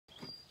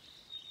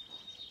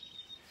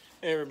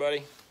Hey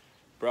everybody,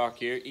 Brock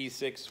here,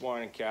 E6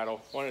 Swine and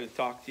Cattle. Wanted to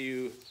talk to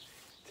you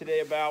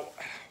today about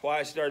why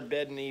I started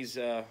bedding these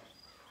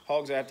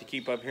hogs I have to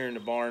keep up here in the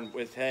barn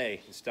with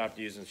hay and stopped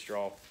using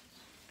straw.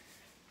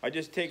 I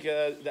just take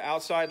the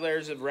outside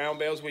layers of round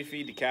bales we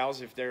feed the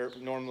cows. If they're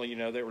normally,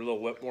 they were a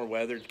little more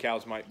weathered,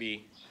 cows might be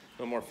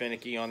a little more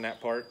finicky on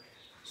that part.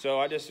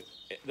 So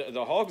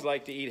the hogs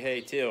like to eat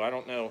hay too. I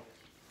don't know.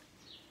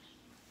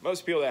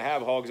 Most people that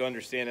have hogs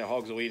understand that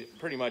hogs will eat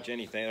pretty much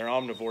anything. They're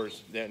omnivores,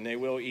 and they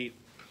will eat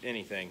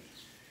anything.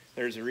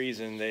 There's a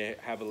reason they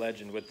have a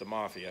legend with the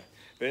mafia.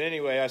 But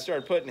anyway, I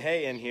started putting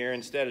hay in here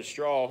instead of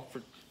straw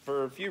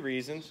for a few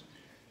reasons.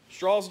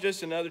 Straw's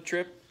just another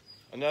trip,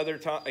 another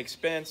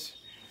expense,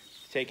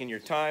 taking your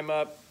time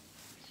up.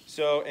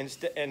 So,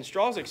 and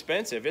straw's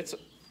expensive. It's $4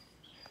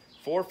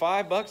 or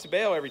 $5 a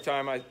bale every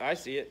time I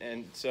see it.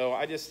 And so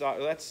I just thought,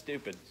 well, that's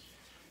stupid.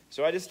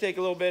 So I just take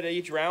a little bit of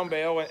each round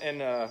bale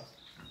and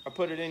I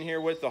put it in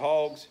here with the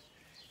hogs.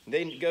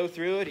 They go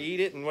through it, eat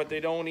it, and what they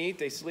don't eat,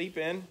 they sleep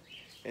in.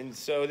 And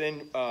so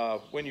then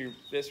when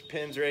this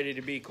pen's ready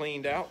to be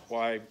cleaned out,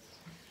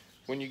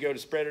 when you go to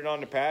spread it on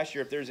the pasture,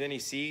 if there's any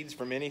seeds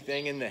from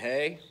anything in the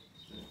hay,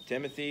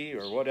 Timothy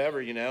or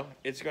whatever,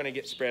 it's going to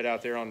get spread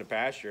out there on the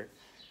pasture.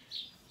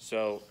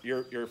 So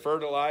you're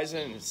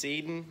fertilizing and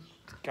seeding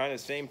kind of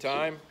same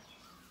time,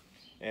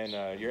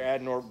 and you're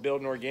adding or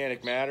building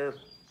organic matter,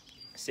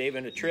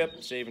 saving a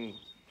trip,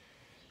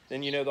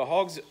 Then the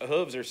hogs'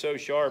 hooves are so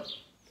sharp,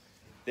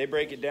 they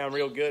break it down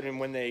real good. And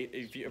when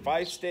if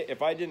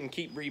I didn't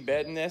keep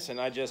rebedding this and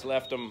I just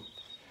let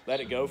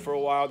it go for a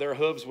while, their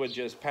hooves would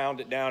just pound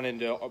it down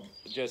into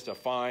just a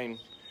fine,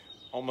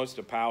 almost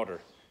a powder.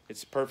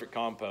 It's perfect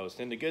compost.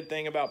 And the good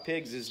thing about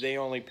pigs is they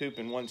only poop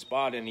in one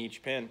spot in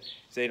each pen.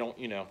 So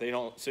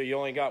so you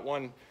only got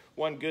one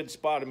good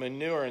spot of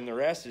manure, and the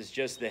rest is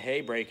just the hay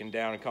breaking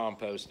down and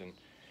composting.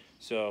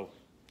 So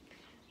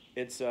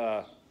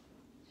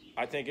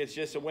I think it's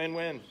just a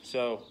win-win.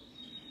 So,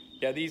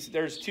 yeah,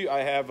 there's two. I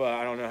have,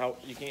 I don't know how,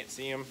 you can't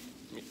see them.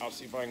 I'll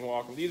see if I can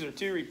walk them. These are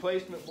two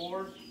replacement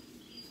boards.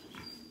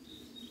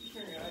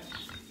 Here, guys.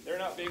 They're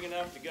not big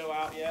enough to go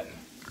out yet.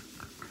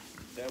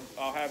 So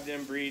I'll have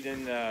them breed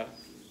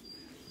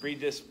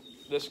this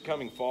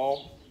coming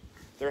fall.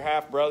 They're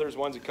half brothers.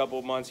 One's a couple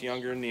of months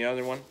younger than the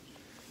other one.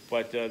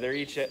 But they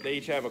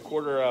each have a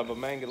quarter of a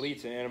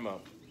Mangalitsa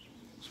animo,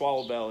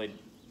 swallow-bellied.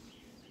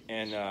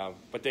 And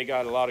but they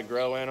got a lot of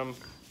grow in them.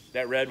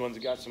 That red one's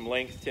got some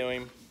length to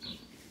him.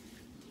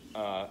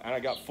 And I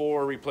got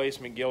 4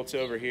 replacement gilts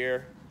over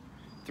here.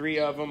 3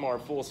 of them are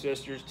full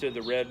sisters to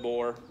the red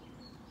boar.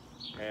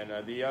 And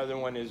the other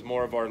one is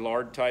more of our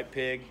lard type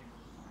pig,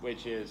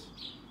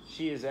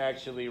 she is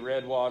actually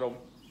red wattle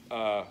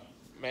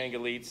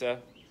Mangalitsa.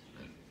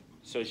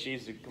 So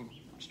she's a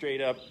straight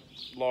up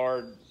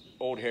lard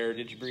old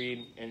heritage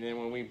breed. And then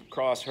when we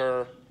cross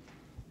her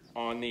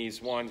on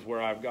these ones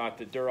where I've got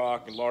the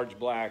Duroc and large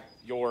black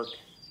York,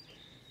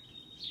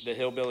 the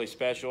hillbilly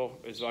special,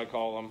 as I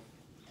call them,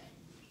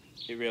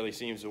 it really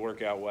seems to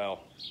work out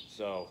well.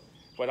 So,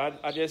 but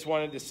I just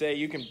wanted to say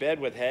you can bed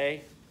with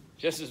hay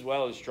just as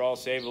well as straw,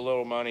 save a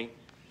little money,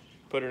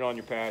 put it on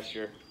your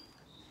pasture.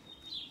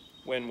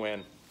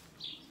 Win-win.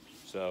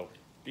 So,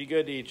 be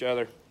good to each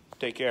other.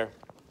 Take care.